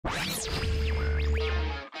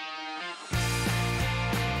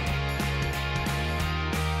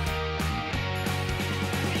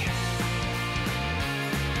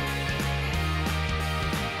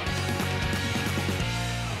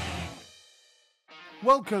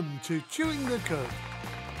Welcome to Chewing the Cud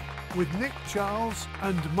with Nick Charles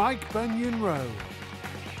and Mike Bunyan Rowe.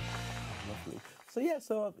 Lovely.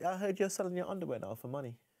 So I heard you're selling your underwear now for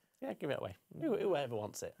money. Yeah, give it away. Whoever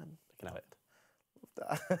wants it, they can have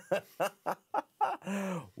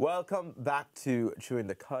it. Welcome back to Chewing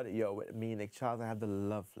the Cud. You're with me, Nick Charles. I have the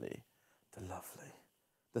lovely,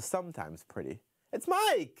 the sometimes pretty. It's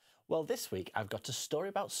Mike! Well, this week I've got a story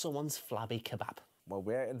about someone's flabby kebab. Well,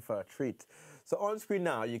 we're in for a treat. So on screen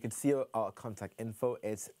now, you can see our contact info.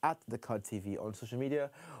 It's at the Cud TV on social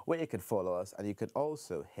media, where you can follow us, and you can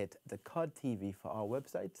also hit the Cud TV for our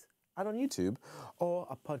website and on YouTube or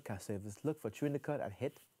a podcast service. Look for Chewing the Cud and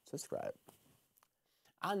hit subscribe.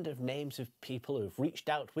 And of names of people who have reached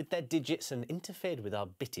out with their digits and interfered with our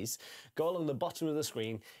bitties, go along the bottom of the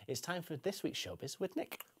screen. It's time for this week's Showbiz with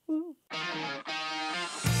Nick. Woo.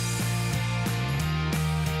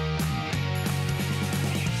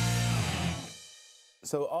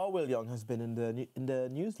 So our Will Young has been in the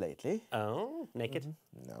news lately. Oh, naked?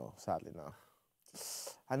 No, sadly no.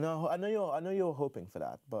 I know you're hoping for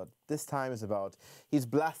that, but this time is about he's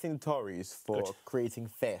blasting Tories for creating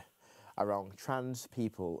fear around trans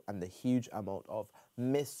people and the huge amount of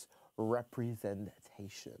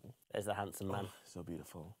misrepresentation. There's the handsome man. Oh, so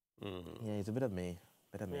beautiful. Yeah, he's a bit of me.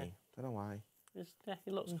 Don't know why. Yeah,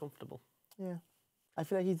 he looks comfortable. Yeah. I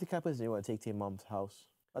feel like he's the kind of person you want to take to your mum's house.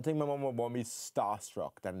 I think my mum would want me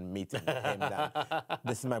starstruck than meeting him. Than,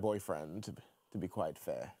 this is my boyfriend, to be quite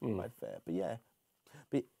fair. Quite fair. But yeah,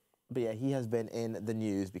 he has been in the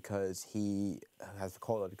news because he has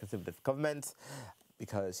called on the Conservative government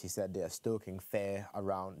because he said they are stoking fear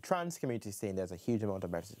around trans communities, saying there's a huge amount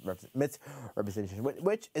of misrepresentation,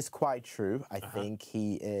 which is quite true. I think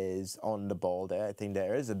he is on the ball there. I think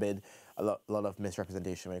there is a lot of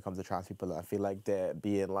misrepresentation when it comes to trans people. I feel like they're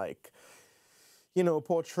being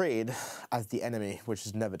portrayed as the enemy, which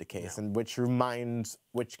is never the case, and which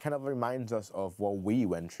kind of reminds us of what we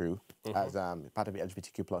went through as part of the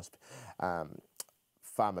LGBTQ plus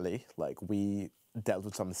family. Like, we dealt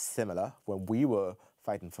with something similar when we were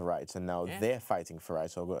fighting for rights, and now they're fighting for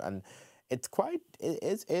rights. And it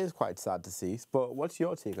is quite sad to see. But what's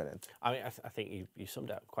your take on it? I mean, I think you summed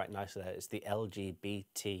it up quite nicely there. It's the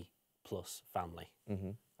LGBT plus family,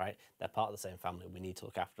 right? They're part of the same family. We need to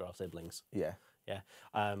look after our siblings. Yeah. Yeah,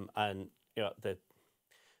 and the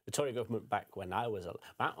Tory government back when I was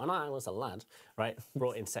a lad, right,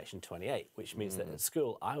 brought in Section 28, which means that at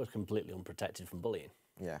school I was completely unprotected from bullying.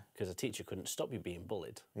 Yeah, because a teacher couldn't stop you being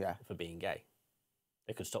bullied. For being gay,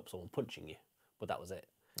 they could stop someone punching you, but that was it.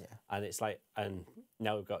 Yeah, and it's like, and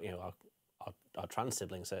now we've got our trans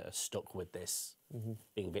siblings are stuck with this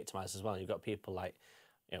being victimised as well. You've got people like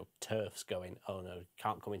TERFs going, oh no,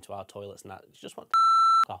 can't come into our toilets and that. You just want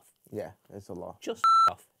off. Yeah, it's a lot. Just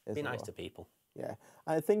off. Be nice to people. Yeah,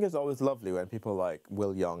 I think it's always lovely when people like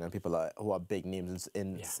Will Young and people who are big names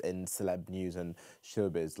in celeb news and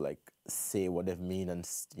showbiz say what they mean and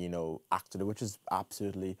act it, which is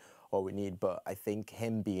absolutely all we need. But I think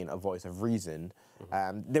him being a voice of reason,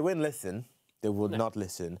 they wouldn't listen. They would not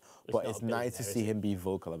listen, but it's nice to see him be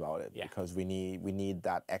vocal about it because we need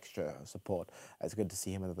that extra support. It's good to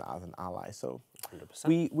see him as an ally. So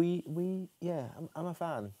 100%. I'm a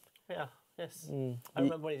fan. Yeah, yes. I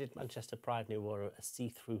remember when he did Manchester Pride and he wore a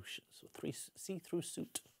see-through suit. You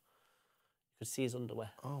could see his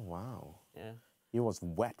underwear. Oh wow. Yeah. You was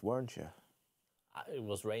wet, weren't you? It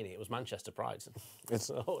was rainy. It was Manchester Pride.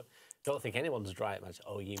 So, don't think anyone's dry at Manchester.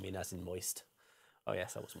 Oh, you mean as in moist? Oh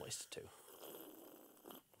yes, I was moist too.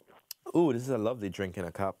 Ooh, this is a lovely drink in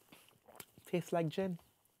a cup. Tastes like gin.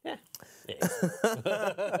 Yeah, it is.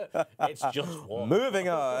 It's just warm. Moving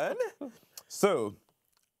on. So,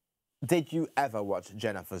 did you ever watch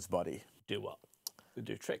Jennifer's Body? Do what?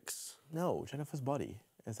 Do tricks? No, Jennifer's Body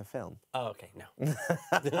is a film. Oh, okay, no.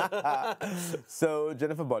 So,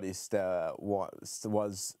 Jennifer Body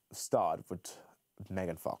was starred with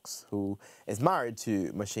Megan Fox, who is married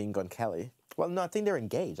to Machine Gun Kelly. Well, no, I think they're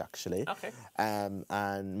engaged, actually. Okay. And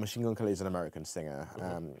Machine Gun Kelly is an American singer,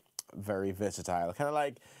 very versatile, kind of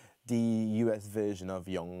like the US version of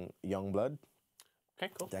Youngblood.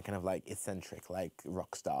 Okay, cool. They're kind of like eccentric, like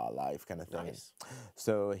rock star life kind of thing. Nice.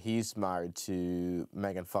 So he's married to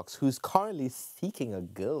Megan Fox, who's currently seeking a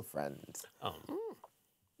girlfriend. Oh.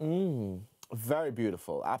 Very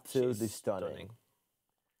beautiful, absolutely stunning.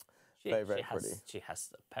 Very pretty. She has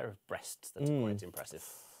a pair of breasts that's quite impressive.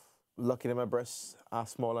 Lucky that my breasts are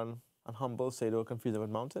small and humble, so you don't confuse them with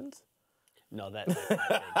mountains. No, they're quite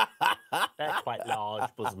big. They're quite large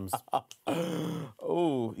bosoms.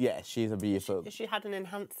 Oh, yeah, she's a beautiful... Has she had an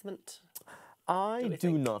enhancement? I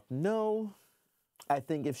do not know. I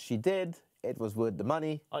think if she did, it was worth the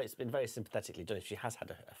money. Oh, it's been very sympathetically done. If she has had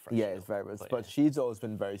a fresh Yeah, it's very much. But yeah. she's always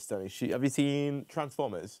been very stunning. Have you seen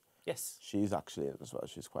Transformers? Yes. She's actually in it as well.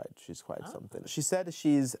 She's quite something. She said that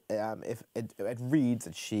she's if it reads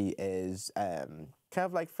that she is kind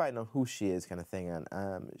of like finding out who she is kind of thing, and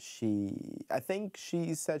I think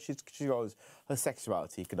she said she goes, her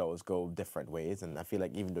sexuality could always go different ways, and I feel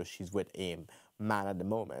like even though she's with a man at the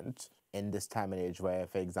moment in this time and age where,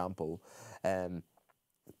 for example,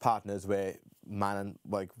 partners where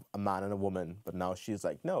like a man and a woman, but now she's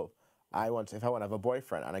like, no, if I want to have a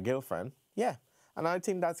boyfriend and a girlfriend, yeah. And I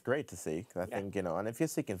think that's great to see. Cause I think, and if you're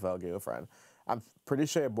seeking for a girlfriend, I'm pretty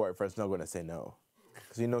sure your boyfriend's not going to say no.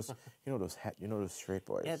 Because those straight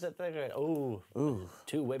boys. Yeah, they're going, ooh,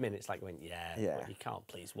 2 women. It's like, yeah. Well, you can't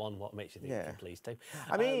please one. What makes you think you can please 2?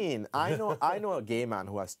 I mean, I know a gay man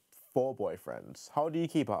who has 4 boyfriends. How do you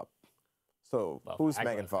keep up? So, who's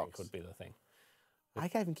Megan Fox? Could be the thing. I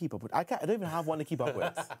can't even keep up with. I don't even have one to keep up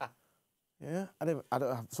with. Yeah, I don't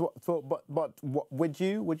have. But would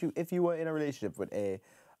you if you were in a relationship with a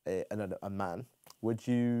man, would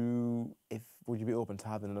you be open to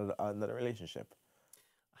having another relationship?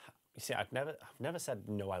 You see, I've never said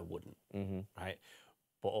no, I wouldn't. Right,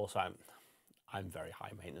 but also I'm very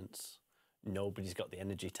high maintenance. Nobody's got the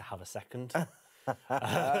energy to have a second.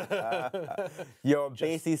 You're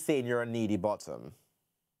basically saying you're a needy bottom.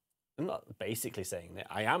 I'm not basically saying that.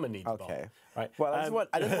 I am a needy bottom, right? Well, I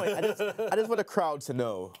just want the crowd to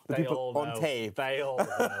know. The they people all know. on tape. They all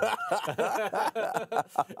know.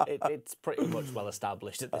 It's pretty much well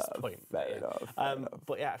established at this point. Fair enough.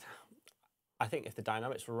 But yeah, I think if the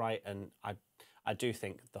dynamics were right, and I do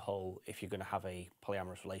think the whole, if you're going to have a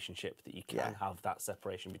polyamorous relationship, that you can have that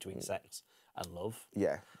separation between sex and love.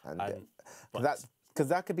 Yeah, because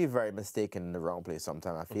that could be very mistaken in the wrong place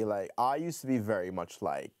sometimes. I feel like I used to be very much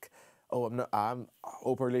like, I'm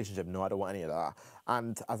open relationship. No, I don't want any of that.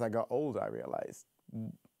 And as I got older, I realized,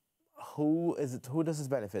 who does this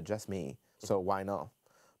benefit? Just me. So why not?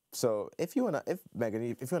 So if Megan,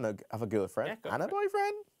 if you wanna have a girlfriend and a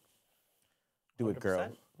boyfriend, do it, girl.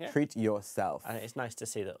 Yeah. Treat yourself. And it's nice to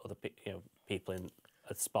see that other people in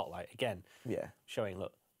the spotlight again. Yeah. Showing,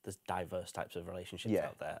 look, there's diverse types of relationships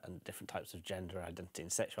out there, and different types of gender identity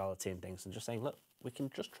and sexuality and things, and just saying, look, we can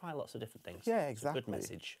just try lots of different things. Yeah, exactly. It's a good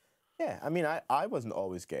message. Yeah, I mean, I wasn't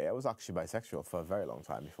always gay. I was actually bisexual for a very long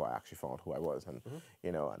time before I actually found who I was, and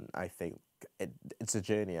and I think it's a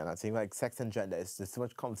journey, and I think like sex and gender, there's so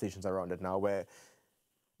much conversations around it now where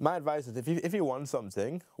my advice is if you want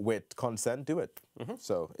something with consent, do it.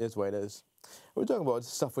 So it's what it is. We're talking about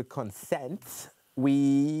stuff with consent.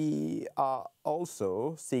 We are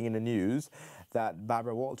also seeing in the news that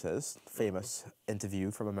Barbara Walters, famous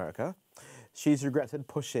interview from America, she's regretted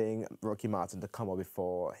pushing Ricky Martin to come out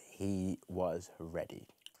before he was ready.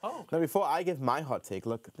 Oh, okay. Now, before I give my hot take,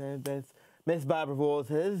 look, there's Miss Barbara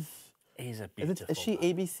Walters. He's a beautiful Is she man.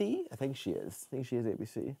 ABC? I think she is. I think she is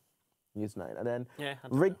ABC. News 9. And then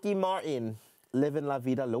Ricky Martin, living La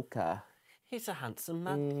Vida Loca. He's a handsome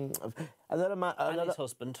man. Another man, and his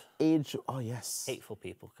husband. Oh yes. Hateful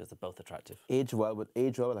people because they're both attractive. Age well with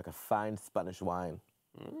like a fine Spanish wine.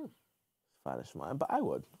 Spanish wine, but I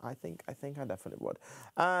would. I think I definitely would.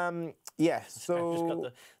 Yeah. So I've just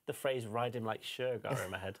got the phrase "ride him like Shergar"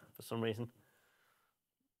 in my head for some reason.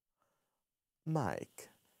 Mike,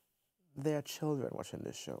 there are children watching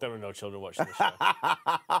this show. There are no children watching this show.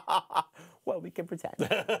 Well, we can pretend.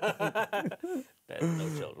 There's no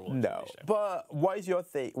children watching this show. But what is your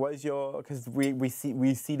thing? Because we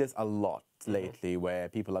see this a lot lately where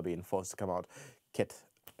people are being forced to come out, kids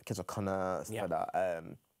are kinda stuff like that.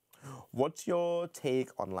 What's your take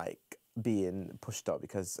on like being pushed out?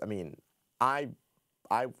 Because I mean, I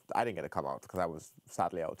didn't get to come out because I was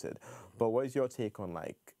sadly outed. But what is your take on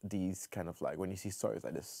like these kind of like when you see stories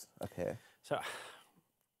like this appear? So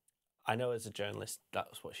I know as a journalist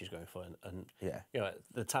that's what she's going for, and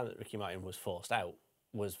the time that Ricky Martin was forced out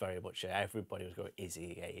was very much everybody was going, is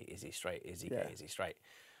he gay, is he straight, is he gay, is he straight?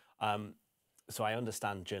 So I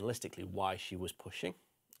understand journalistically why she was pushing.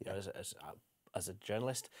 You know, as a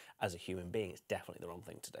journalist, as a human being, it's definitely the wrong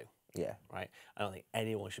thing to do. Yeah. Right? I don't think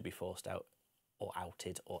anyone should be forced out or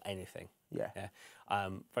outed or anything. Yeah.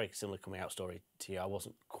 Very similar coming out story to you. I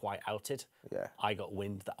wasn't quite outed. Yeah. I got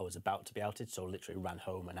wind that I was about to be outed, so literally ran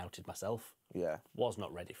home and outed myself. Yeah. Was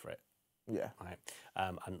not ready for it. Yeah. Right.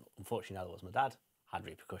 And unfortunately, now that was my dad, had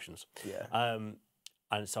repercussions. Yeah.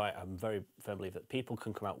 And so I'm very firm believer that people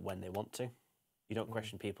can come out when they want to. You don't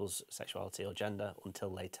question people's sexuality or gender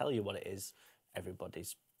until they tell you what it is.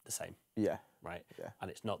 Everybody's the same. Yeah. Right? Yeah. And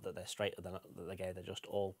it's not that they're straight or that they're gay, they're just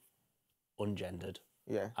all ungendered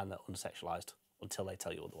and they're unsexualized until they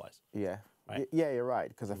tell you otherwise. Yeah. Right? Yeah, you're right.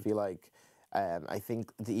 Because I feel like, I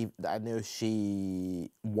think I know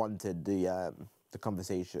she wanted the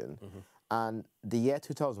conversation, and the year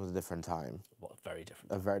 2000 was a different time. What a very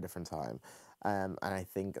different. A very different time, and I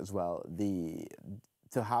think as well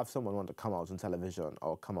to have someone want to come out on television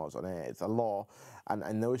or come out on air, it's a law, and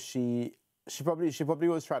I know she probably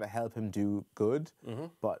was trying to help him do good,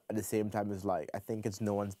 but at the same time, it's like, I think it's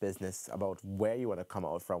no one's business about where you want to come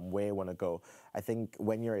out from, where you want to go. I think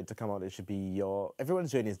when you're ready to come out, it should be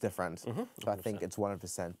everyone's journey is different. So I think it's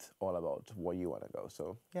 100% all about where you want to go.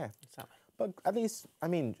 So yeah. Exactly. But at least, I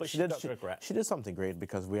mean, But she doesn't regret. She did something great,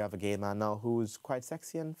 because we have a gay man now who's quite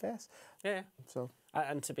sexy and fierce. Yeah. So.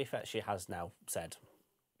 And to be fair, she has now said,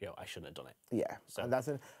 I shouldn't have done it. Yeah, so, and that's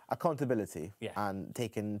an accountability. Yeah. And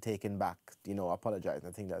taking back, apologizing.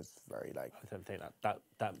 I think that's very like. I don't think that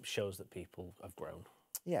shows that people have grown.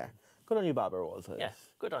 Yeah, good on you, Barbara Walters. Yeah,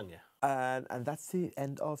 good on you. And that's the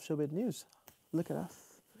end of Showbiz News. Look at us.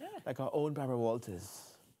 Yeah. Like our own Barbara Walters.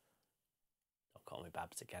 Don't call me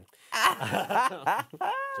Babs again.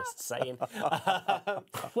 Just saying.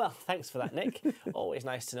 Well, thanks for that, Nick. Always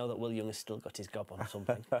nice to know that Will Young has still got his gob on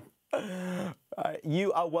something.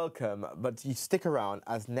 You are welcome, but you stick around,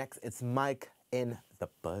 as next it's Mike in the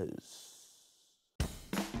Buzz.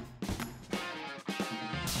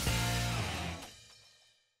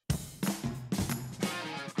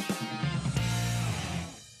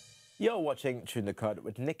 You're watching Chewing the Cud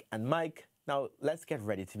with Nick and Mike. Now, let's get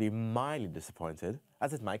ready to be mildly disappointed,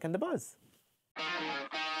 as it's Mike and the Buzz.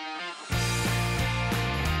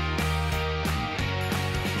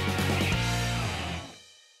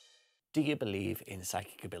 Do you believe in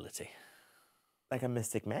psychic ability? Like a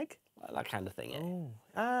Mystic Meg? That kind of thing,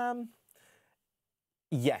 yeah. Oh.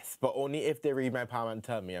 Yes, but only if they read my palm and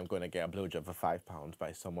tell me I'm going to get a blowjob for £5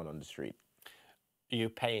 by someone on the street. Are you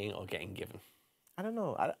paying or getting given? I don't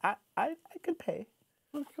know. I could pay.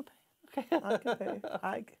 You could pay. Okay. I could pay.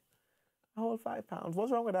 I hold £5.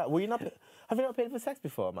 What's wrong with that? Have you not paid for sex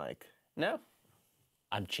before, Mike? No.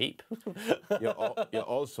 I'm cheap. You're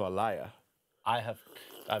also a liar.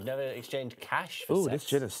 I've never exchanged cash for Ooh, sex. this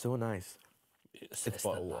gin is so nice. It's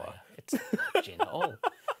bottled water. It's gin at all.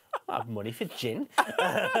 I have money for gin.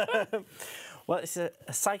 Well, it's a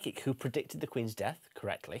psychic who predicted the Queen's death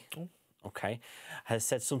correctly. Okay, has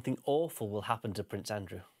said something awful will happen to Prince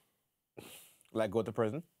Andrew. Like go to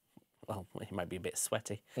prison? Well, he might be a bit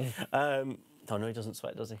sweaty. Oh no, he doesn't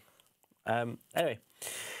sweat, does he? Anyway,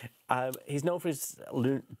 he's known for his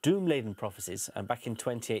doom-laden prophecies, and back in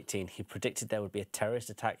 2018, he predicted there would be a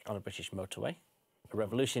terrorist attack on a British motorway, a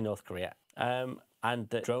revolution in North Korea, and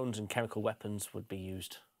that drones and chemical weapons would be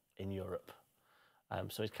used in Europe.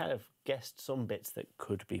 So he's kind of guessed some bits that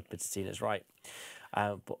could be seen as right.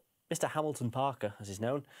 But Mr. Hamilton Parker, as he's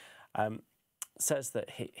known, says that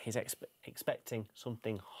he's expecting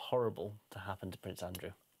something horrible to happen to Prince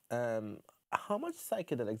Andrew. How much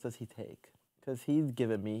psychedelics does he take? Because he's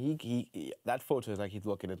given me, that photo is like he's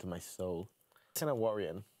looking into my soul. It's kind of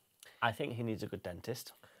worrying. I think he needs a good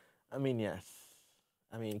dentist. I mean, yes.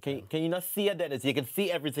 I mean, can you not see a dentist? You can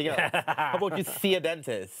see everything else. How about you see a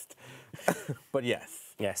dentist? But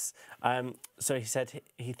yes. Yes. So he said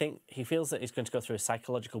he feels that he's going to go through a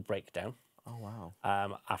psychological breakdown. Oh,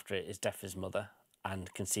 wow. After his death of his mother,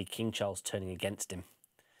 and can see King Charles turning against him.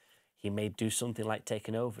 He may do something like take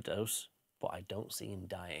an overdose, but I don't see him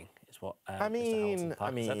dying. Is what Mr. Hamilton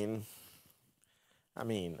Parker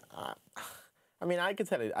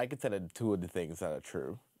said. I could tell you two of the things that are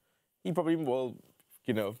true. He probably will,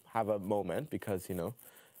 have a moment because,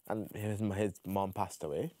 and his mom passed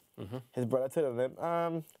away. His brother told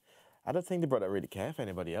him, I don't think the brother really cares for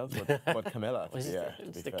anybody else but Camilla.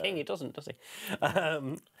 It's the king, he doesn't, does he?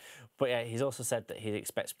 But yeah, he's also said that he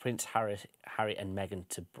expects Prince Harry and Meghan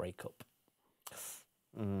to break up.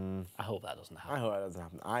 I hope that doesn't happen. I hope that doesn't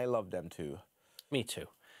happen. I love them too. Me too.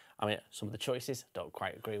 I mean, some of the choices don't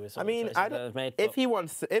quite agree with. Some I mean, of the choices that they've made, if he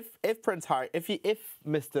wants, to, if Prince Harry, if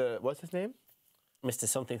Mr. What's his name? Mr.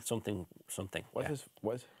 Something.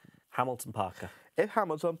 What's Hamilton Parker. If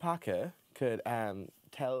Hamilton Parker could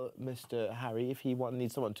tell Mr. Harry if he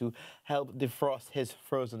needs someone to help defrost his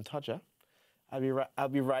frozen toddler, I'll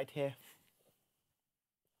be right here.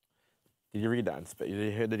 Did you read that? Did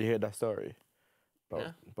you hear that story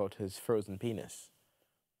about his frozen penis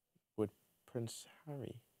with Prince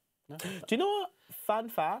Harry? No. Do you know what? Fun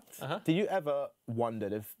fact. Did you ever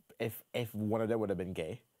wondered if one of them would have been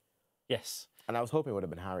gay? Yes. And I was hoping it would have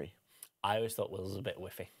been Harry. I always thought Will was a bit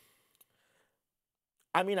whiffy.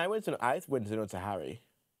 I mean, I went to know it's Harry.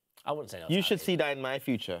 I wouldn't say no. You should see that in my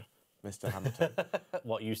future. Mr. Hamilton.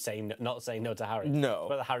 What, you saying, not saying no to Harry? No.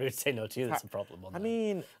 Whether Harry would say no to you, that's a problem. On I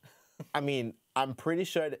there. mean, I'm pretty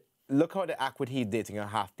sure. Look how they act with he dating a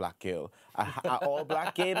half black girl, a all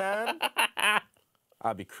black gay man.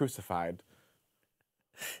 I'll be crucified.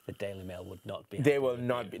 The Daily Mail would not be. They will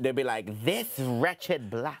not be. They'll be like, this wretched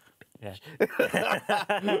black. Yeah.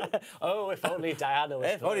 Oh, if only Diana was.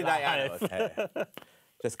 If only Diana was here.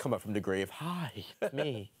 Just come up from the grave. Hi, it's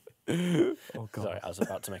me. Oh God. Sorry, I was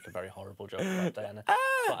about to make a very horrible joke about Diana,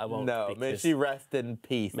 but I won't. No, may she rest in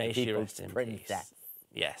peace. May she rest in princess. peace.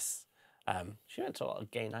 Yes. She went to a lot of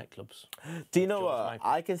gay nightclubs. Do you know what?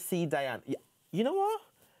 I can see Diana. You know what?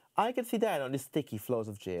 I can see Diana on the sticky floors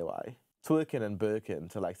of JY, twerking and Birkin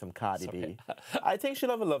to like some Cardi B. I think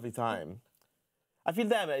she'll have a lovely time. I feel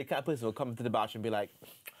that kind of person will come to the bathroom and be like,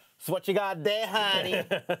 "So what you got there, honey?"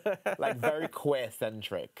 Like very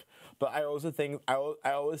queer-centric. But I also think I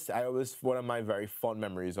always one of my very fond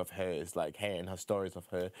memories of her is like hearing her stories of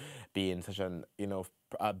her being such an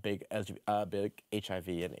a big HIV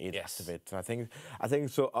and AIDS activist. And I think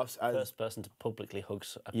so us as first person to publicly hug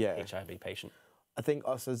a HIV patient. I think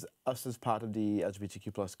us as part of the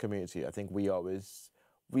LGBTQ+ community, I think we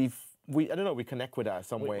I don't know, we connect with her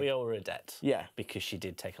some way. We owe her a debt. Yeah. Because she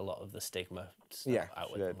did take a lot of the stigma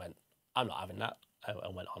out with and went, I'm not having that,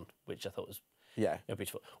 and went on, which I thought was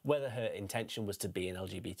beautiful. Whether her intention was to be an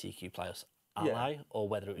LGBTQ+ ally or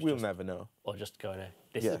whether it was we'll never know. Or just going,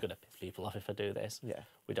 this is going to piss people off if I do this. Yeah.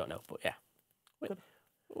 We don't know, but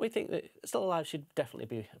we think that Still Alive should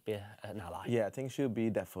definitely be an ally. Yeah, I think she'll be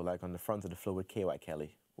definitely like on the front of the floor with KY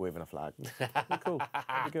Kelly waving a flag. That'd be cool.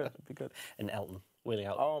 That'd be good. That'd be good. And Elton wheeling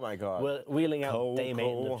out. Oh my God. Wheeling out Dame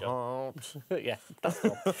Aidan of John. Yeah, that's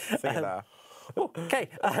cool. Sing that. Okay,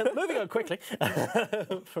 moving on quickly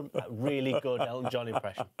from a really good Elton John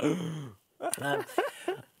impression.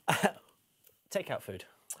 Takeout food.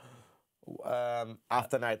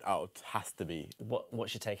 After night out has to be.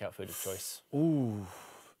 What's your takeout food of choice? Ooh,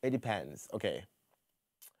 it depends. Okay.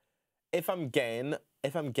 If I'm getting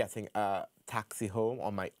a taxi home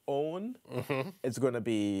on my own, it's gonna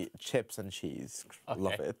be chips and cheese. Okay.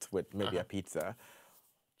 Love it with maybe a pizza.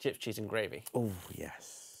 Chips, cheese, and gravy. Oh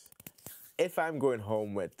yes. If I'm going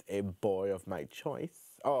home with a boy of my choice,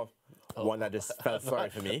 one that just felt sorry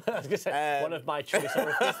for me. I was gonna say one of my choice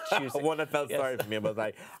or his choosing. One that felt sorry for me, but was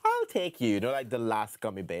like, I'll take you. You know, like the last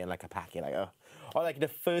gummy bear in like a packet, like or like the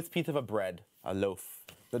first piece of a bread, a loaf,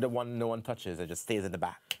 the one no one touches, it just stays in the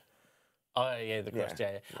back. Oh yeah, the crust.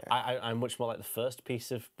 Yeah. I'm much more like the first piece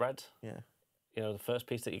of bread. Yeah. You know, the first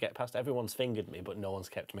piece that you get past. Everyone's fingered me, but no one's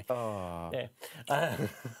kept me. Oh. Yeah.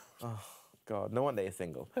 Oh God, no wonder you're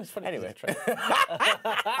single. It's funny. Anyway.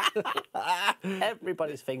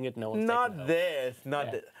 Everybody's fingered, no one's not this.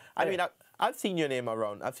 Not this. I mean, I've seen your name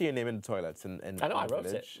around. I've seen your name in the toilets in I know, I wrote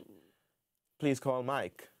village. it. Please call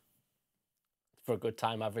Mike. For a good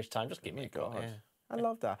time, average time, just give me a call. Yeah. I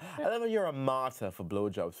love that. I love that you're a martyr for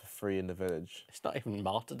blowjobs for free in the village. It's not even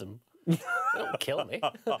martyrdom. They don't kill me.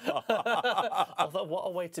 Although, what a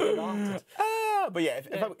way to be martyred. But yeah,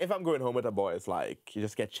 if I'm going home with a boy, it's like you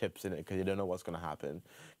just get chips in it because you don't know what's going to happen.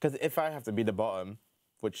 Because if I have to be the bottom,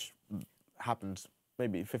 which happens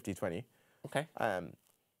maybe 50-20, okay.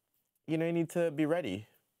 You need to be ready.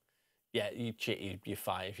 Yeah, you're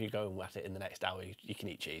fine. If you go at it in the next hour, you can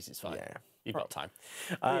eat cheese, it's fine. Yeah. You've got time.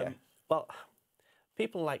 Well,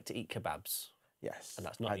 people like to eat kebabs. Yes. And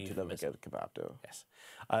that's not I do love a good kebab, though. Yes.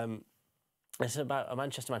 It's about a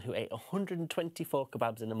Manchester man who ate 124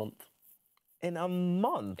 kebabs in a month. In a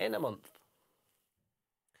month? In a month.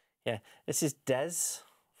 Yeah. This is Des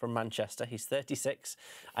from Manchester. He's 36,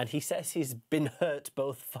 and he says he's been hurt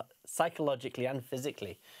both psychologically and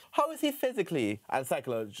physically. How is he physically and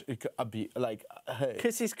psychologically hurt?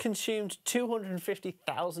 Because he's consumed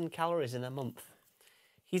 250,000 calories in a month.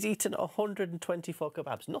 He's eaten 124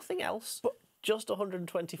 kebabs. Nothing else. But just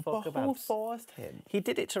 124 kebabs. Who forced him? He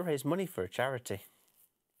did it to raise money for a charity.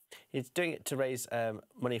 He's doing it to raise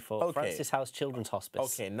money for Francis House Children's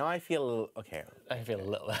Hospice. Okay, now I feel a little... Okay. I feel a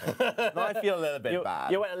little... now I feel a little bit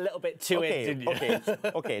bad. You went a little bit too in, didn't you?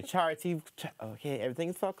 Okay, charity... Okay,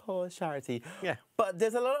 everything's for cause, charity. Yeah. But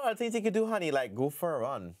there's a lot of other things you could do, honey, like go for a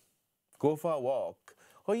run. Go for a walk.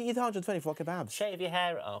 Or you eat 124 kebabs. Shave your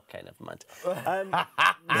hair. Oh, okay, never mind.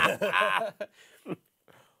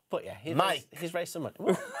 But yeah, he's raised some money.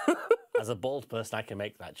 Well, as a bald person, I can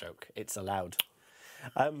make that joke. It's allowed.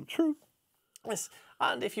 True. Yes.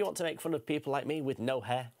 And if you want to make fun of people like me with no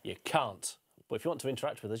hair, you can't. But if you want to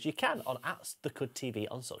interact with us, you can on @TheCudTV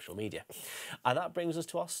on social media. And that brings us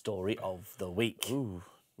to our story of the week. Ooh.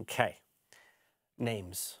 Okay.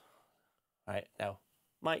 Names. Right, now,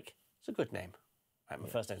 Mike, it's a good name. Right, my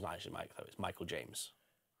first name's not actually Mike, though. It's Michael James.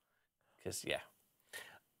 Because, yeah.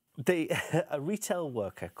 A retail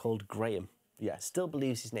worker called Graham still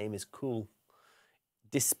believes his name is cool,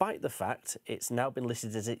 despite the fact it's now been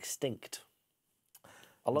listed as extinct,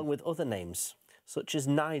 along with other names, such as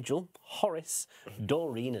Nigel, Horace,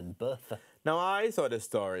 Doreen and Bertha. Now, I saw this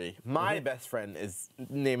story. My best friend's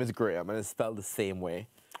name is Graham, and it's spelled the same way.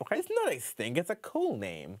 Okay. It's not extinct. It's a cool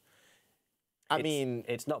name. I mean...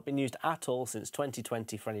 It's not been used at all since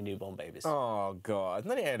 2020 for any newborn babies. Oh, God. It's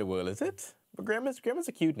not the end of the world, is it? But Graham is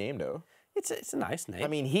a cute name, though. It's a nice name. I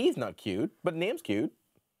mean, he's not cute, but the name's cute.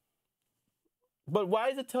 But why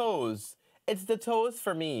is it toes? It's the toes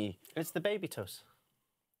for me. It's the baby toes.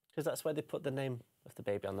 Because that's where they put the name of the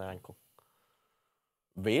baby on their ankle.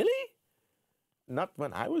 Really? Not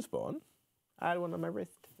when I was born. I had one on my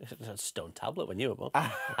wrist. It's a stone tablet when you were born.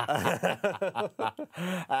 I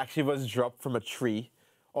actually was dropped from a tree,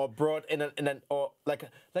 or brought in like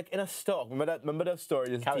in a stalk. Remember that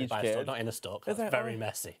story? Carried by a stalk, not in a stalk. That's very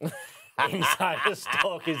messy. Inside a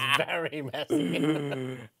stalk is very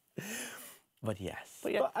messy. But yes.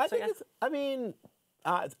 But yeah. But I think it's. I mean,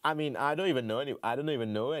 I don't even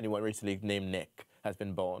know anyone recently named Nick has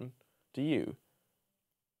been born. Do you?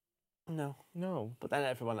 No. No. But then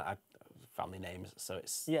everyone had family names, so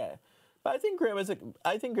it's... Yeah. But I think Graham is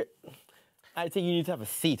I think you need to have a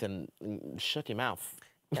seat and shut your mouth.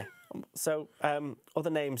 Yeah. So, other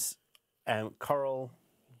names, Coral,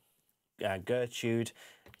 Gertrude,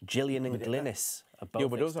 Gillian and Glynis are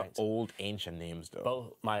both but those extinct. are old, ancient names, though.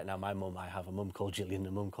 Both, my mum, I have a mum called Gillian and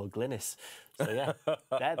a mum called Glynis. So, yeah,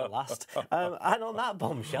 they're the last. And on that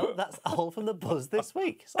bombshell, that's all from the Buzz this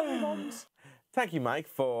week. Sorry, mums. Thank you, Mike,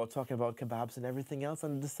 for talking about kebabs and everything else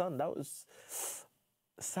under the sun. That was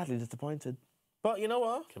sadly disappointed. But you know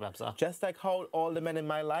what? Kebabs are. Just like how all the men in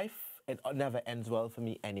my life, it never ends well for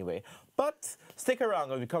me anyway. But stick around,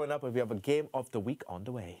 we'll be coming up and we have a game of the week on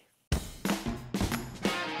the way.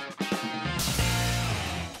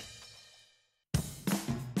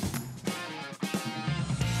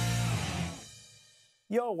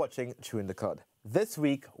 You're watching Chewing the Cud. This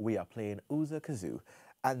week, we are playing Ooza Kazoo.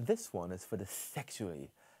 And this one is for the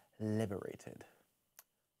sexually liberated.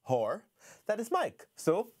 Whore, that is Mike.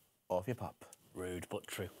 So, off you pop. Rude, but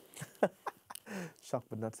true.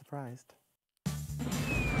 Shocked but not surprised.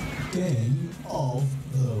 Game of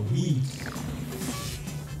the week.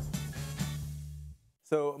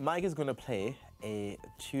 So, Mike is going to play a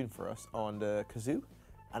tune for us on the kazoo,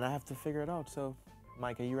 and I have to figure it out. So,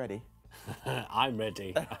 Mike, are you ready? I'm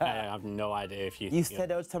ready. I have no idea if you... You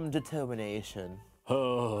set out some determination.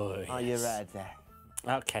 Oh, yes. Are you ready?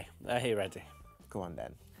 Okay, are you ready? Go on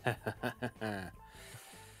then.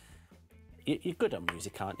 You're good on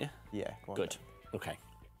music, aren't you? Yeah, go on. Good. Then. Okay.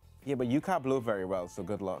 Yeah, but you can't blow very well, so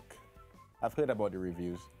good luck. I've heard about the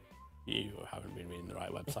reviews. You haven't been reading the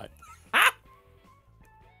right website.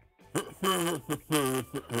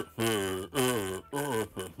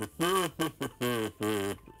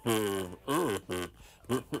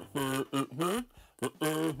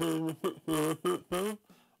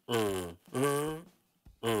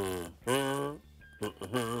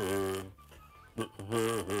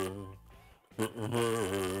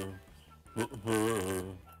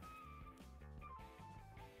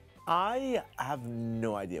 I have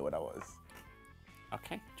no idea what that was.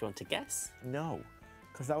 Okay, do you want to guess? No,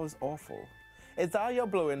 because that was awful. Is that your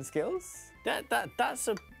blowing skills? That's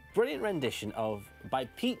a brilliant rendition of, by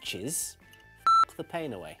Peaches, F the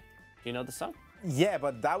Pain Away. Do you know the song? Yeah,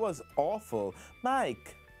 but that was awful.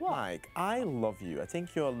 Mike, what? Mike, I love you. I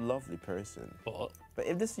think you're a lovely person. But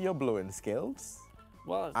if this is your blowing skills,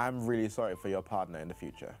 well, I'm really sorry for your partner in the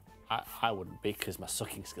future. I wouldn't be, because my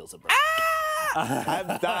sucking skills are broken.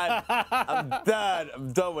 I'm done. I'm done.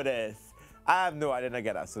 I'm done with this. I have no, I didn't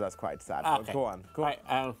get that, so that's quite sad. Okay. Go on. Go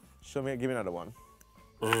on. Show me, give me another one.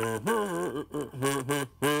 What's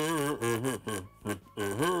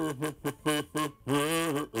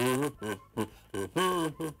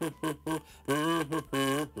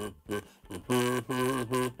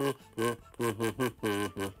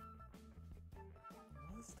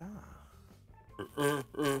that?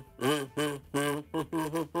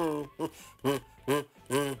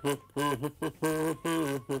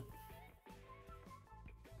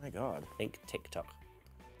 My God. Think TikTok.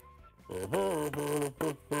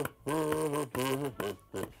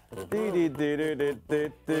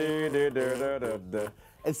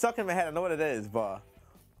 It's stuck in my head. I know what it is, but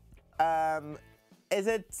is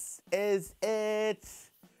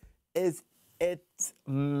it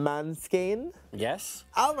Manscaped? Yes.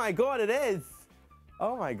 Oh my God, it is.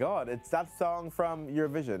 Oh my God! It's that song from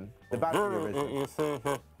Eurovision, the band from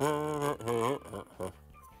Eurovision.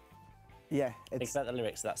 Yeah, it's. Think about the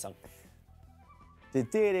lyrics of that song. Yeah,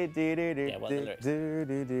 what are the lyrics?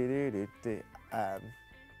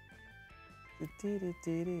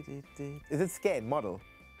 Is it Skate Model?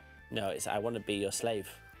 No, it's I Want to Be Your Slave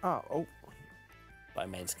Oh, by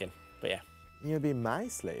Mainskin. But yeah, you'll be my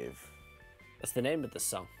slave. that's the name of the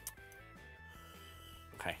song.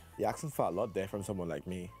 Okay. The accent's far a lot there from someone like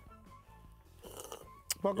me.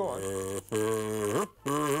 But go on.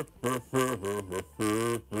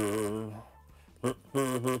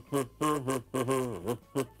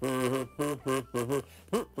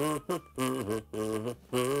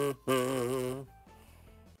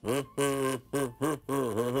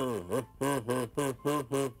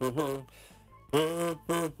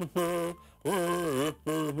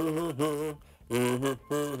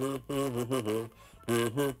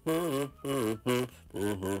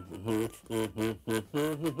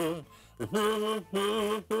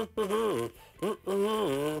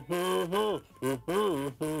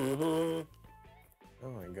 Oh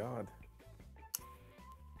my God.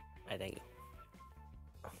 I think.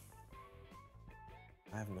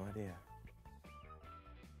 I have no idea.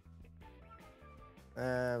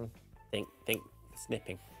 Think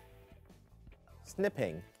snipping.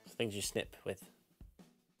 Snipping. Things you snip with.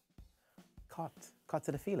 Cut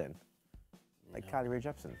to the feeling. Like Carly Rae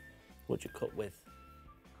Jepsen. What you cut with?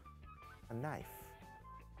 A knife.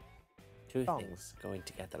 Two Tongs. things going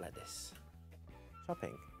together like this.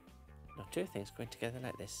 Chopping. No, two things going together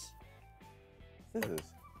like this. Scissors.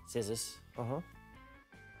 Scissors. Uh-huh.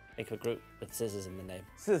 Think of a group with scissors in the name.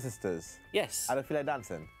 Scissor Sisters. Yes. I don't feel like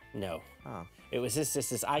dancing. No. Oh. It was his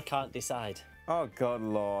sisters. I can't decide. Oh God,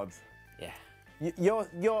 Lord. Yeah.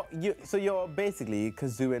 So you're basically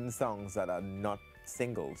kazooing songs that are not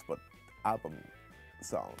singles but album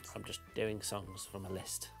songs. I'm just doing songs from a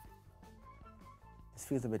list. This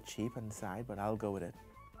feels a bit cheap on the side, but I'll go with it.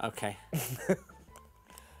 Okay.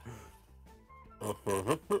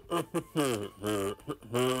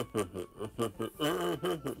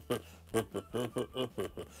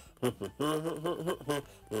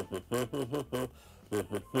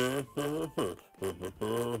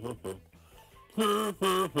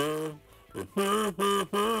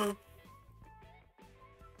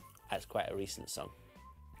 That's quite a recent song.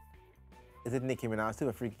 Is it Nicki Minaj too,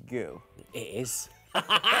 a freaky girl? It is.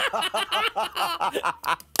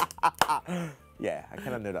 Yeah, I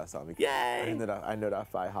kind of know that song. Yay! I know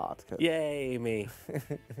that by heart. Yay, me.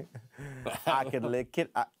 I could lick it.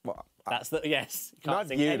 That's the, yes. Can't Not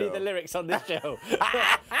sing you, any of though. the lyrics on this show.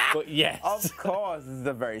 But yes. Of course, this is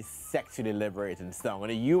a very sexually liberating song.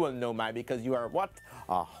 And you will know mine because you are what?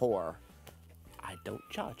 A whore. I don't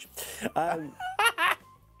charge.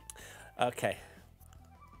 Okay.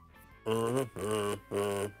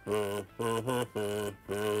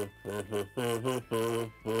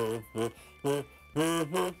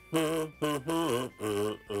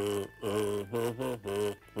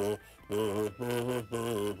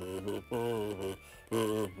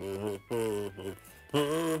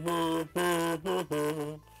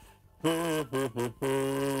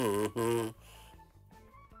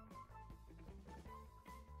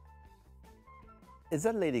 Is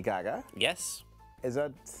that Lady Gaga? Yes, Is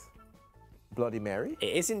that Bloody Mary?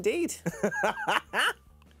 it is indeed.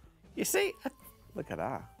 You see, Look at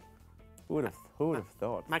that. Who would have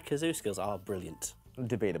thought? my kazoo skills are brilliant.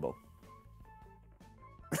 Debatable.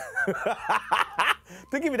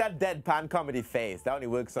 Don't give me that deadpan comedy face. That only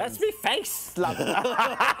works on That's me face. slap.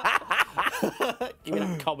 Give me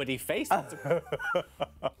that comedy face.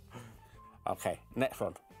 Okay, next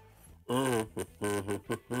one.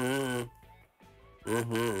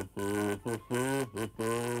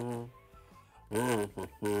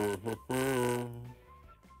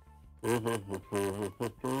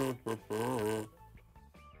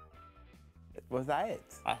 Was that it?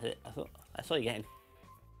 That's it. That's all you're getting.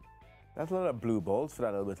 That's a lot of blue balls for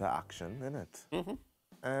that little bit of action, isn't it?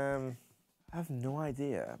 I have no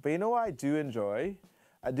idea. But you know what I do enjoy?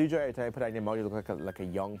 I do enjoy every time I put it in your mouth, you look like a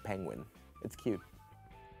young penguin. It's cute.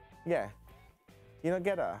 Yeah. You don't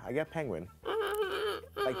get that? I get penguin.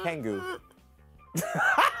 Like pengu.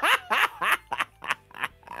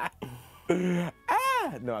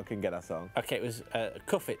 No, I couldn't get that song. Okay, it was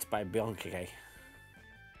Cuff It by Beyonce.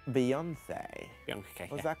 Beyonce. Beyonce.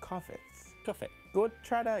 Was Yeah. that Cuff It? Cuff It? Go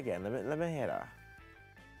try that again. Let me hear that.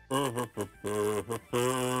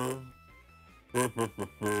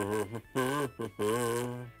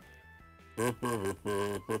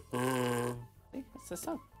 See, that's the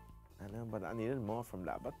song. I know, but I needed more from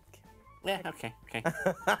that. But Yeah, okay, okay.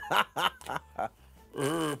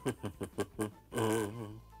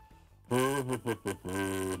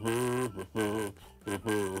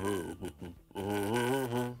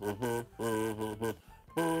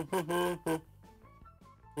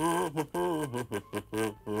 you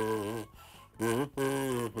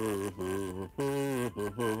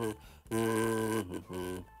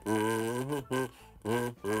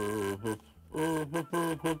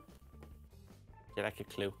like a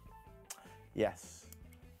clue? Yes.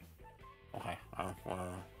 Okay.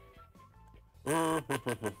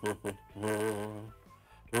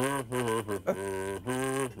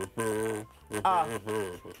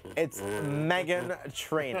 It's Megan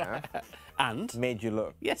Trainor. And? Made you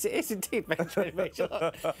look. Yes, it is indeed. Make sure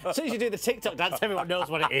as soon as you do the TikTok dance, everyone knows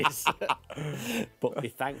what it is. But be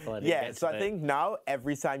thankful I didn't Yeah, get so to I think now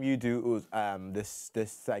every time you do this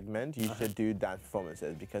segment, you should do dance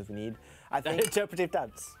performances because we need. I think interpretive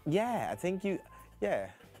dance. Yeah, I think you. Yeah.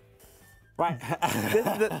 Right. This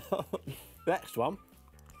is the next one.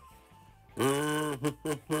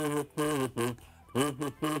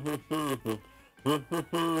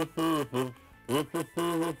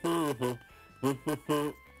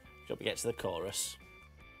 Shall we get to the chorus?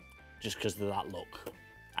 Just because of that look.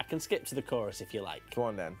 I can skip to the chorus if you like. Go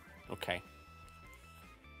on then. Okay.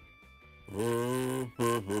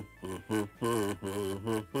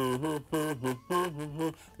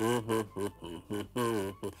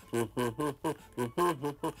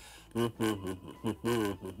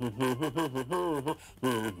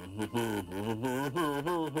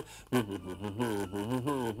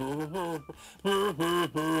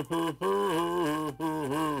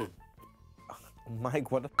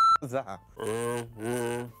 Mike, what the is that?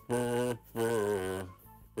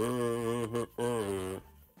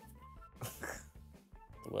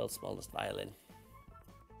 The world's smallest violin.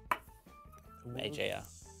 From AJR.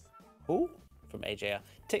 Who? From AJR.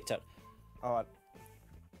 TikTok. Oh,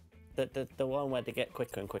 The one where they get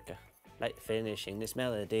quicker and quicker. Like finishing this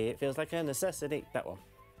melody, it feels like a necessity. That one.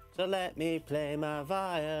 So let me play my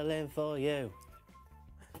violin for you.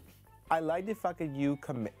 I like the fact that you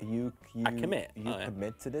commit. I commit. You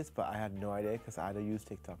commit to this, but I had no idea because I don't use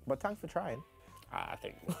TikTok. But thanks for trying. I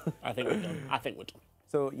think we're done. I think we're done.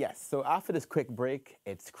 So yes. So after this quick break,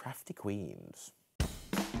 it's Crafty Queens.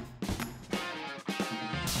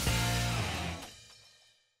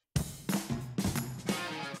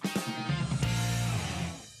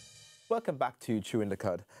 Welcome back to Chewing the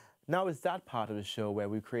Cud. Now it's that part of the show where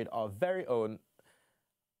we create our very own.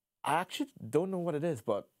 I actually don't know what it is,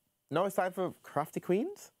 but now it's time for Crafty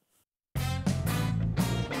Queens.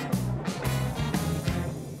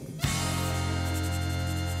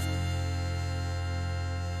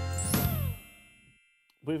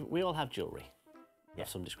 We all have jewellery of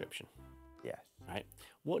some description. Yes. Right?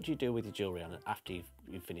 What do you do with your jewellery on it after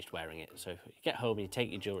you've finished wearing it? So you get home and you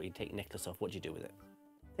take your jewellery, you take your necklace off, what do you do with it?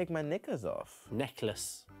 Take my knickers off.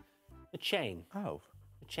 Necklace. A chain. Oh.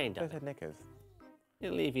 A chain down I said knickers.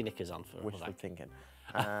 You leave your knickers on for a Wishful while. thinking.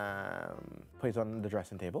 Put it on the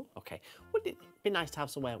dressing table. Okay. Would it be nice to have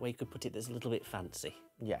somewhere where you could put it that's a little bit fancy?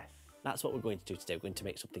 Yes. That's what we're going to do today. We're going to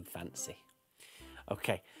make something fancy.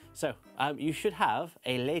 Okay, so you should have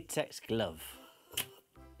a latex glove.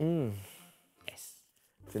 Yes.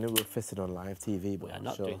 So you know we're fisting on live TV, but We are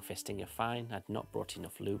not doing fisting, you're fine. I'd not brought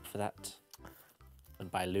enough lube for that. And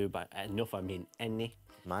by lube, enough, I mean any.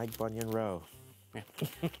 Mike Bunyan Rowe.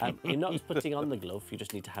 Yeah. You're not putting on the glove, you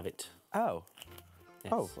just need to have it. Oh.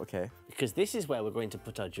 Yes. Oh, okay. Because this is where we're going to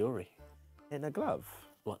put our jewellery. In a glove.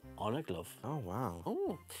 What, on a glove? Oh, wow.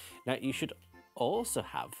 Oh. Now, you should also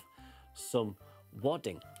have some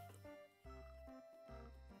wadding.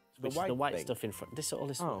 Which is the white thing. stuff in front. This all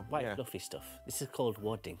this white fluffy stuff. This is called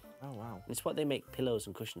wadding. Oh, wow. It's what they make pillows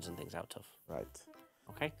and cushions and things out of. Right.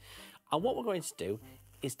 Okay? And what we're going to do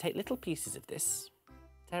is take little pieces of this,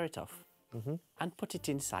 tear it off, and put it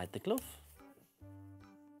inside the glove.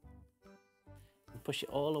 And push it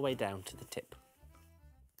all the way down to the tip.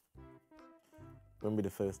 Won't be the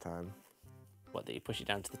first time. What, that you push it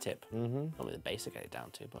down to the tip? Only the base I get it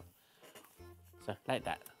down to, but... So, like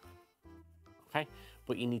that. Okay?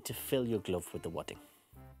 But you need to fill your glove with the wadding.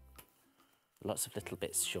 Lots of little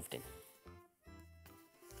bits shoved in.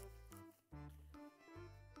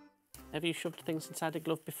 Have you shoved things inside a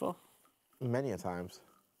glove before? Many a times.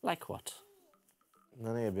 Like what?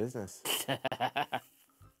 None of your business.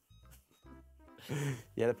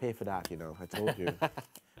 You had to pay for that, you know. I told you.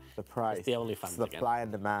 The price. It's the OnlyFans Supply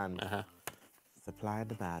and demand. Supply and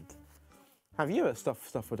demand. Have you ever stuffed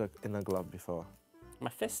stuff in a glove before? My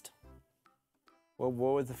fist. Well,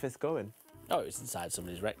 where was the fist going? Oh, it was inside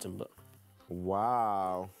somebody's rectum, but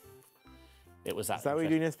Wow. it was that. Is that what you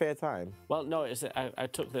do in your spare time? Well, no, it's, I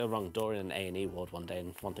took the wrong door in an A&E ward one day,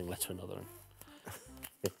 and one thing led to another. And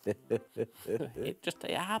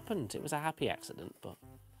it happened. It was a happy accident, but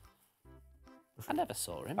I never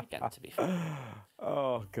saw him again, to be fair.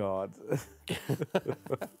 Oh, God.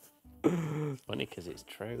 It's funny because it's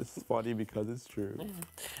true. It's funny because it's true.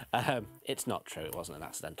 It's not true. It wasn't an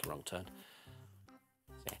accidental wrong turn.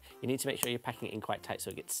 So, yeah, you need to make sure you're packing it in quite tight so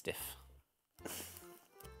it gets stiff.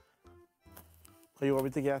 Oh, you want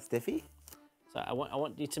me to get a stiffy? So I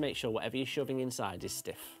want you to make sure whatever you're shoving inside is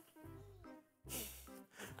stiff.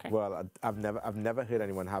 Okay. Well, I've never heard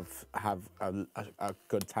anyone have a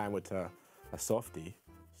good time with a softie,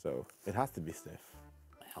 so it has to be stiff.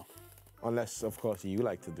 Well, unless, of course, you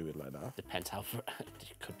like to do it like that. Depends how.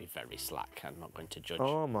 It could be very slack. I'm not going to judge.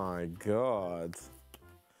 Oh my God,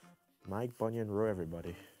 Mike Bunyan Rowe,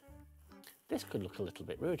 everybody. This could look a little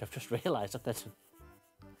bit rude. I've just realised that there's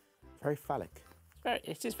very phallic.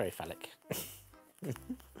 It is very phallic.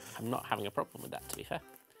 I'm not having a problem with that, to be fair.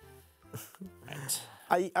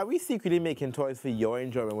 Right. Are we secretly making toys for your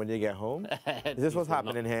enjoyment when you get home? Is this what's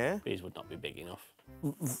happening here? These would not be big enough.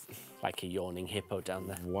 Like a yawning hippo down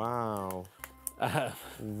there. Wow.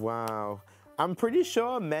 Wow. I'm pretty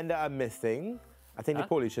sure men that are missing, I think they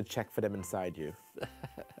probably should check for them inside you.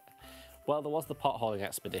 Well, there was the pot-hauling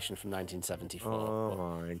expedition from 1974.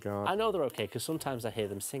 Oh my God. I know they're okay because sometimes I hear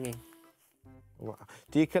them singing. Wow.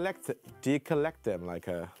 Do you collect them like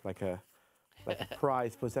a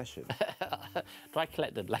prized possession? Do I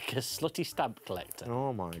collect them like a slutty stamp collector?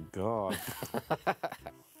 Oh my God.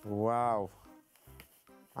 Wow.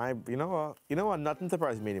 You know what? Nothing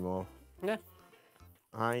surprises me anymore. Yeah.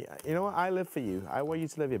 You know what? I live for you. I want you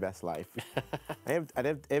to live your best life. and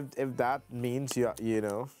if that means you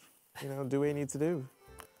know, do what you need to do.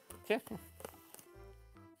 Yeah.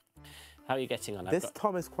 How are you getting on? This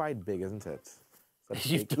thumb is quite big, isn't it?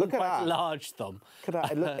 You've done Look at quite that. a large thumb. Look at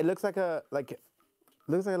that. It looks like a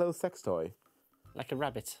little sex toy. Like a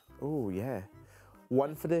rabbit. Oh yeah.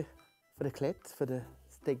 One for the clit, for the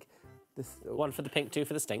stink. One for the pink, two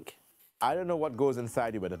for the stink. I don't know what goes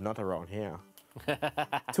inside you, but it's not around here.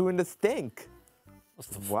 Two in the stink.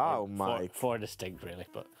 Wow, Mike. Four in the stink, really,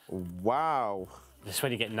 but. Wow. Just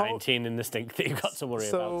when you get 19 in the stink that you've got to worry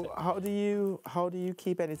about it. So how do you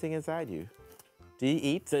keep anything inside you? Do you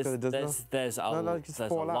eat? There's a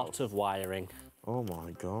lot of wiring. Oh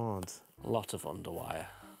my God. A lot of underwire.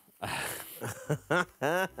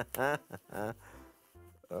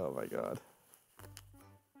 Oh my God.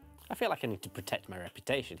 I feel like I need to protect my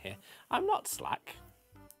reputation here. I'm not slack.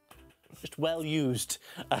 Just well used.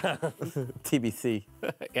 TBC.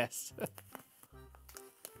 Yes.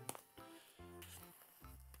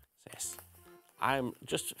 Yes. I'm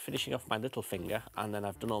just finishing off my little finger, and then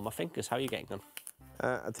I've done all my fingers. How are you getting on?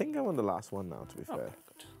 I think I'm on the last one now, to be fair. Okay,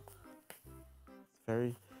 good. It's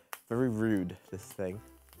very, very rude, this thing.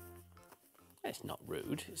 It's not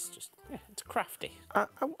rude. It's just, it's crafty.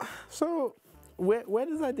 So, where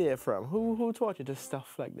does this idea from? Who taught you to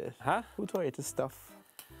stuff like this? Huh? Who taught you to stuff?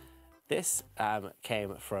 This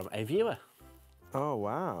came from a viewer. Oh,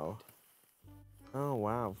 wow. Oh,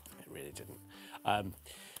 wow. It really didn't.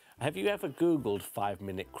 Have you ever Googled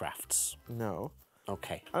 5-minute crafts? No.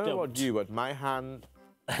 Okay. I don't know about you, but my hand...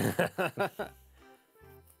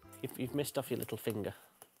 You've missed off your little finger.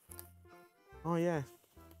 Oh, yeah.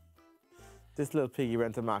 This little piggy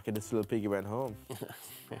went to market, this little piggy went home.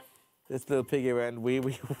 Yeah. This little piggy went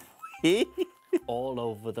wee. All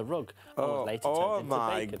over the rug. Oh, later turned into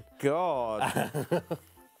bacon. God.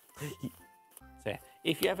 So,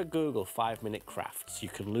 if you ever Google 5-minute crafts, you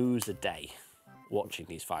can lose a day watching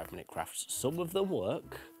these 5-minute crafts. Some of them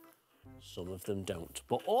work, some of them don't,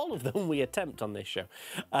 but all of them we attempt on this show.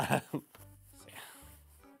 So yeah.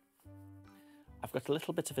 I've got a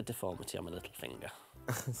little bit of a deformity on my little finger.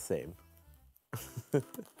 Same. But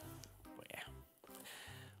yeah.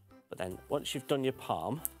 But then once you've done your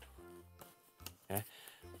palm, yeah,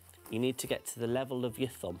 you need to get to the level of your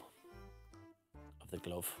thumb of the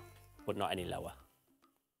glove, but not any lower.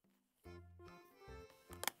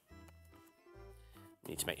 You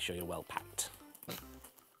need to make sure you're well packed.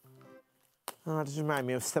 Oh, that just reminds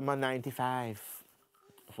me of summer 95.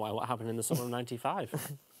 Why? What happened in the summer of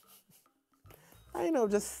 95? I know,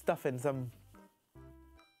 just stuffing some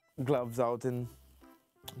gloves out in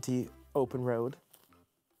the open road.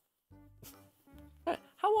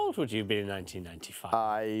 How old would you be in 1995?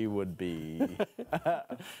 I would be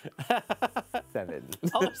 7.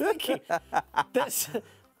 I was thinking,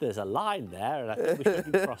 there's a line there, and I think we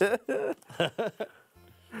shouldn't cross it.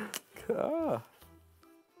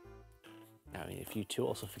 I mean, if you two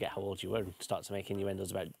also forget how old you were and start to make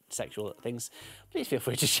innuendos about sexual things, please feel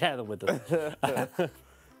free to share them with us. You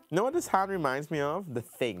know what this hand reminds me of? The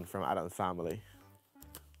Thing from Addams Family.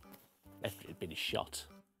 If it'd been shot.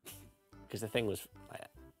 Because the thing was like,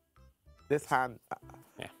 This hand.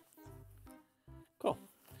 Yeah. Cool.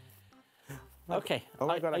 Okay. Oh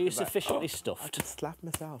my God, are you sufficiently I stuffed? can slap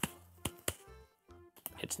myself.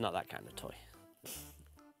 It's not that kind of toy.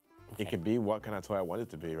 It could be what kind of toy I want it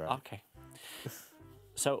to be, right? Okay.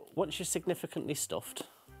 So once you're significantly stuffed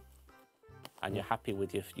and you're happy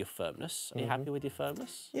with your firmness, are you happy with your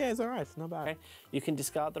firmness? Yeah, it's all right. It's not bad. Okay. You can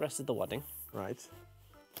discard the rest of the wadding. Right.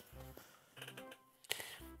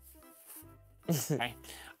 Okay.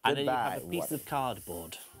 And then you have a piece of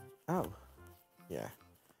cardboard. Oh. Yeah.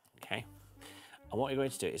 Okay. And what you're going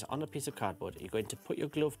to do is on a piece of cardboard, you're going to put your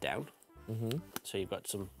glove down. So you've got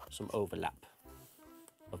some overlap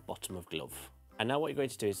of bottom of glove. And now what you're going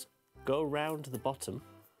to do is go round the bottom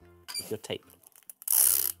with your tape.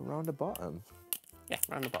 Around the bottom? Yeah,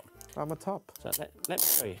 round the bottom. Around the top? So let me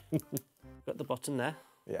show you. Got the bottom there.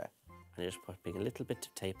 Yeah. And you're just putting a little bit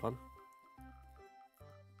of tape on.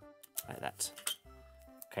 Like that.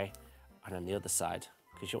 Okay. And on the other side,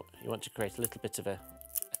 because you want to create a little bit of a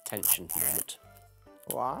tension moment.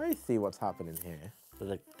 Well, I see what's happening here.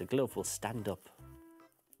 So the glove will stand up.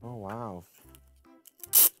 Oh, wow.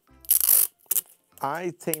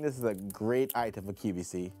 I think this is a great item for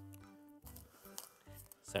QVC.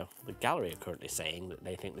 So the gallery are currently saying that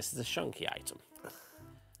they think this is a shunky item.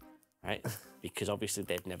 Right? Because obviously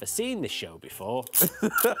they've never seen this show before.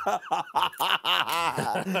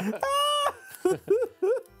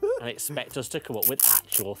 And expect us to come up with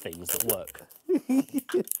actual things that work.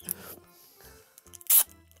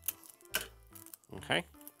 Okay.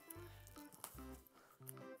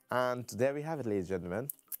 And there we have it, ladies and gentlemen.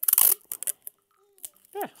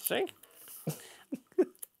 Yeah, see?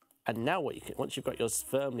 And now what you can, once you've got yours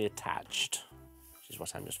firmly attached, which is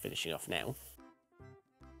what I'm just finishing off now.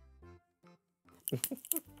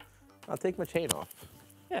 I'll take my chain off.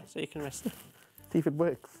 Yeah, so you can rest. See if it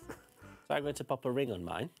works. So I'm going to pop a ring on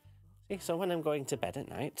mine. See, so when I'm going to bed at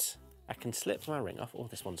night, I can slip my ring off. Oh,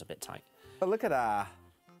 this one's a bit tight. But look at that.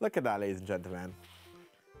 Look at that, ladies and gentlemen.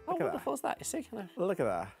 How wonderful is that? You see? Look at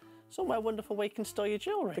that. Somewhere wonderful where you can store your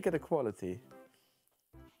jewellery. Look at the quality.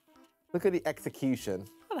 Look at the execution.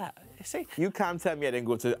 Look at that. You see? You can't tell me I didn't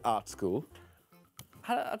go to art school.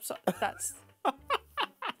 I'm sorry, that's... I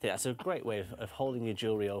think that's a great way of holding your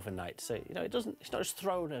jewellery overnight. So, you know, it's not just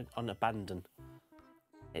thrown on abandon.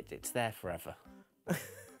 It's there forever. You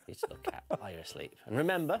just look at while you're asleep. And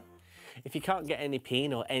remember, if you can't get any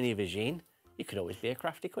peen or any vagine, you could always be a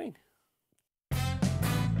crafty queen.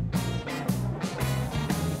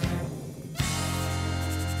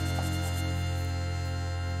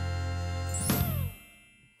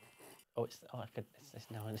 I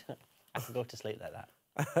could go to sleep like that.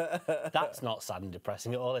 That's not sad and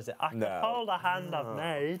depressing at all, is it? I can hold a hand I've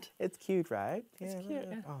made. It's cute, right? It's cute,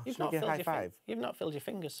 yeah. Oh, You've should we get a high five? You've not filled your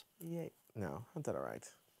fingers. Yeah. No, I've done all right.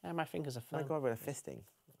 Yeah, my fingers are firm. I got rid of fisting.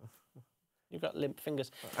 You've got limp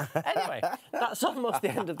fingers. Anyway, that's almost the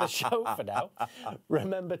end of the show for now.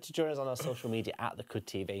 Remember to join us on our social media at The Cud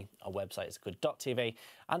TV. Our website is thecud.tv.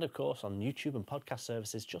 And of course, on YouTube and podcast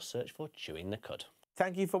services, just search for Chewing the Cud.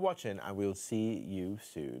 Thank you for watching, and we'll see you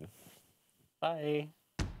soon. Bye.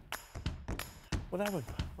 What happened?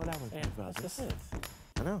 Yeah, that's just it.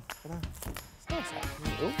 I know. It's nice,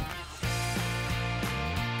 actually. Ooh.